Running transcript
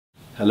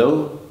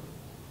Hello,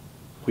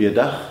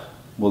 goeiedag,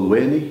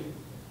 molweni.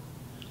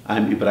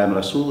 I'm Ebrahim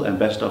Rasool,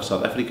 Ambassador of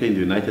South Africa in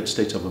the United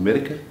States of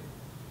America.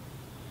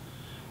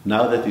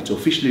 Now that it's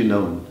officially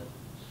known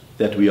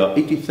that we are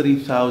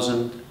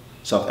 83,000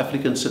 South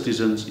African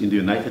citizens in the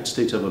United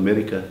States of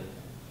America,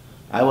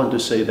 I want to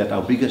say that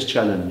our biggest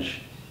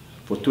challenge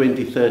for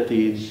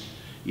 2013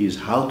 is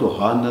how to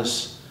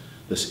harness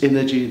this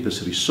energy,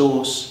 this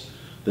resource,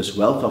 this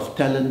wealth of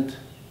talent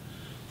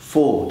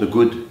for the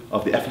good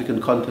of the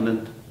African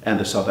continent and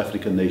the South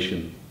African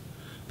nation.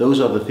 Those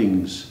are the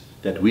things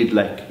that we'd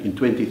like in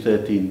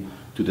 2013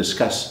 to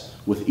discuss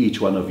with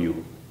each one of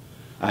you.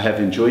 I have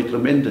enjoyed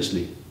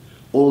tremendously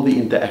all the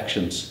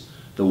interactions,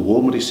 the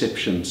warm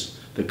receptions,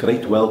 the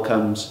great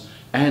welcomes,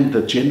 and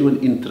the genuine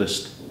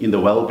interest in the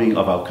well-being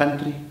of our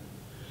country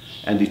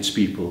and its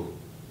people.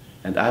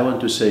 And I want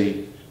to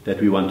say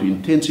that we want to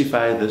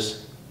intensify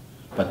this,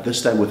 but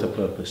this time with a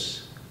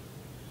purpose.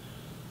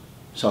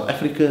 South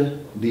Africa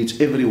needs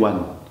every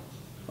one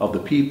of the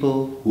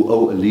people who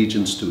owe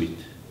allegiance to it.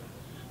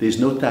 There is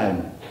no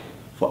time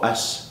for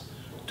us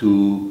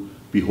to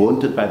be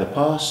haunted by the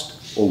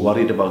past or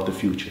worried about the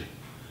future.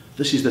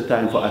 This is the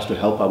time for us to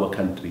help our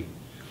country.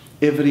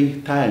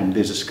 Every time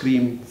there's a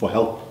scream for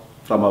help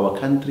from our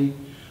country,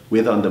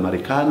 whether on the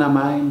Marikana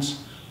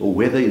mines, or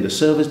whether in the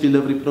service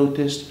delivery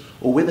protest,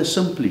 or whether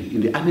simply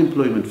in the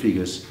unemployment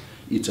figures,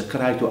 it's a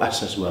cry to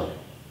us as well.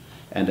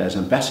 And as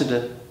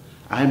ambassador,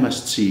 I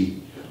must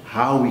see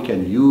how we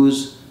can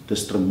use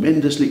this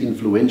tremendously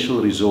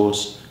influential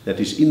resource that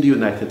is in the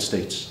United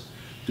States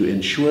to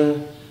ensure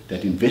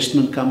that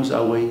investment comes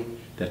our way,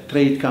 that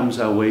trade comes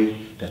our way,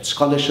 that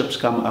scholarships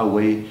come our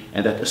way,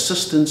 and that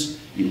assistance,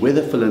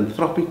 whether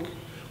philanthropic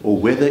or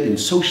whether in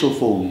social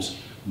forms,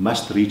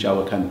 must reach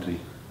our country.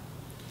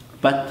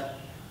 But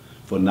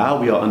for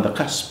now, we are on the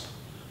cusp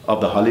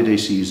of the holiday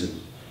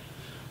season.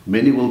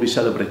 Many will be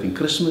celebrating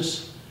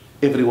Christmas,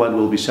 everyone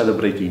will be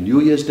celebrating New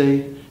Year's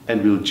Day,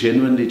 and we'll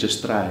genuinely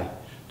just try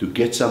to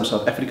get some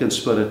South African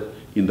spirit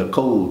in the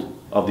cold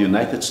of the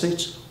United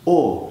States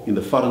or in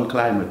the foreign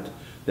climate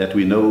that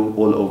we know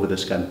all over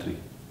this country.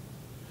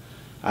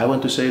 I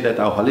want to say that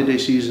our holiday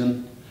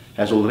season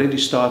has already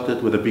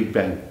started with a big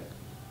bang.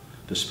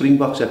 The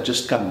Springboks have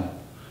just come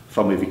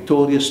from a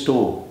victorious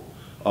tour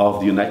of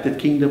the United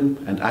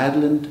Kingdom and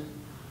Ireland.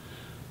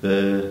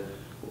 The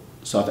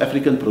South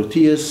African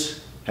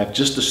Proteas have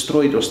just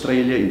destroyed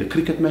Australia in the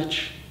cricket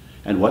match,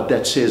 and what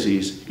that says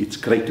is it's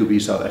great to be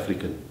South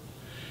African.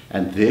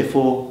 And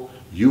therefore,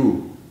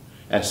 you,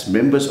 as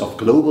members of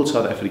global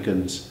South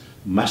Africans,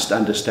 must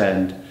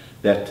understand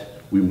that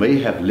we may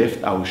have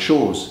left our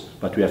shores,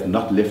 but we have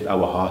not left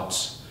our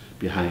hearts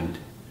behind,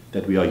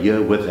 that we are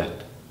here with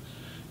that.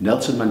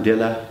 Nelson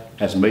Mandela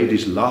has made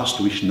his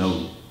last wish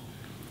known.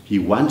 He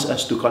wants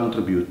us to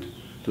contribute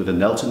to the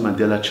Nelson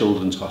Mandela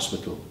Children's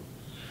Hospital.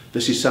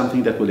 This is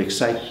something that will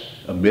excite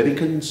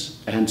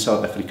Americans and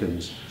South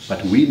Africans,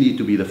 but we need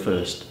to be the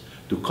first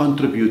to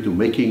contribute to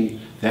making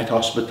that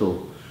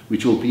hospital,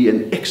 which will be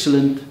an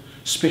excellent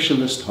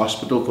specialist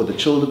hospital for the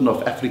children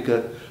of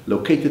Africa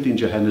located in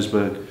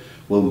Johannesburg,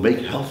 will make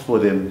health for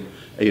them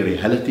a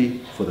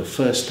reality for the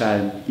first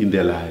time in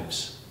their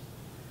lives.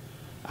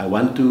 I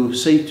want to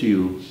say to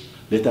you,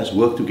 let us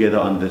work together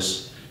on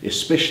this,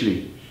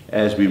 especially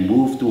as we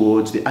move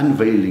towards the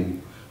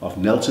unveiling of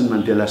Nelson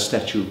Mandela's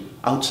statue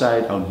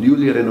outside our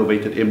newly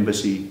renovated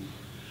embassy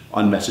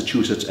on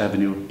Massachusetts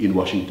Avenue in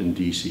Washington,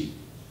 D.C.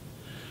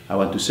 I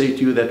want to say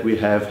to you that we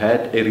have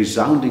had a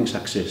resounding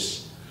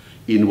success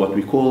in what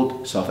we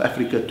called South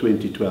Africa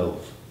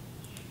 2012.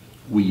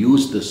 We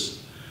used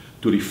this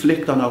to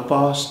reflect on our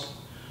past,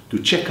 to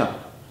check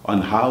up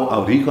on how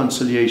our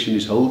reconciliation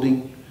is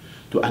holding,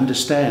 to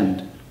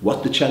understand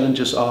what the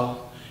challenges are,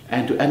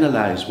 and to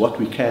analyze what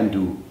we can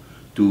do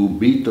to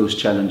meet those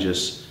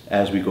challenges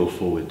as we go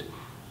forward.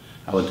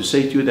 I want to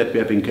say to you that we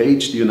have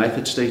engaged the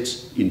United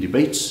States in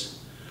debates.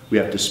 We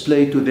have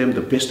displayed to them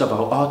the best of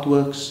our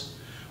artworks.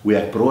 We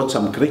have brought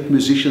some great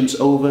musicians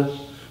over,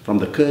 from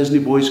the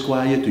Kearsley Boys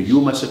Choir to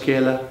Yuma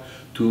Sakela,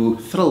 to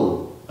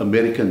thrill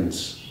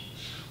Americans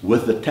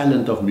with the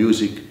talent of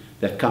music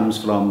that comes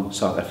from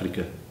South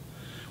Africa.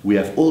 We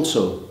have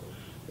also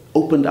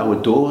opened our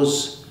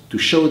doors to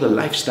show the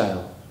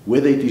lifestyle,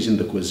 whether it is in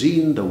the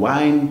cuisine, the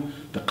wine,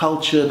 the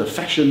culture, the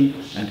fashion,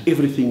 and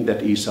everything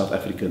that is South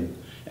African.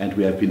 And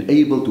we have been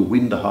able to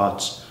win the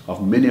hearts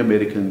of many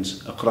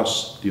Americans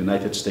across the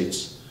United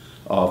States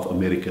of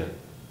America.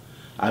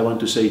 I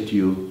want to say to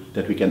you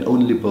that we can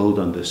only build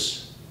on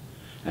this.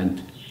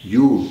 And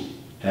you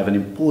have an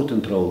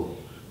important role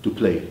to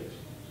play.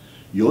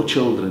 Your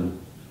children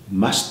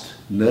must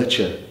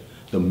nurture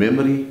the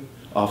memory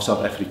of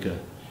South Africa,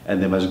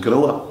 and they must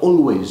grow up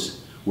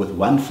always with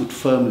one foot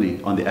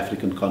firmly on the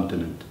African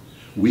continent.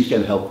 We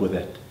can help with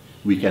that.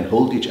 We can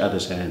hold each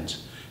other's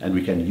hands, and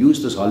we can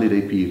use this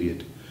holiday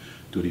period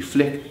to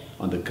reflect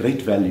on the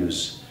great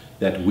values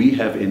that we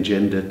have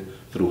engendered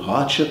through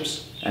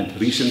hardships and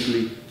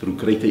recently through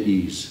greater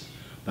ease.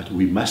 But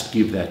we must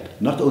give that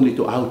not only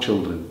to our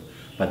children,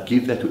 but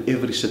give that to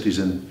every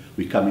citizen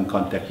we come in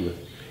contact with.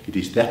 It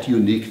is that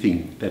unique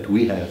thing that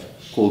we have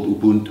called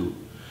Ubuntu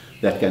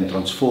that can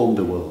transform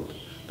the world.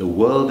 The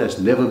world has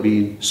never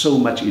been so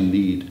much in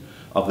need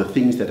of the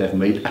things that have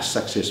made us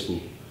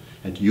successful,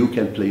 and you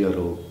can play a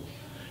role.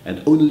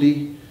 And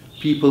only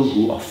people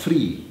who are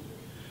free,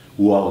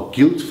 who are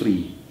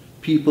guilt-free,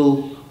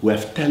 people who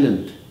have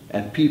talent,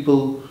 and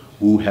people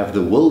who have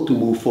the will to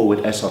move forward,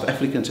 as South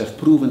Africans have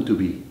proven to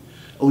be,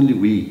 only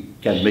we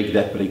can make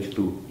that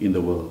breakthrough in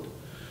the world.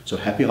 So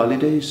happy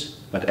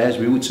holidays, but as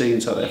we would say in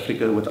South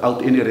Africa,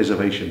 without any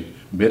reservation,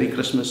 Merry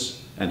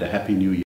Christmas and a Happy New Year.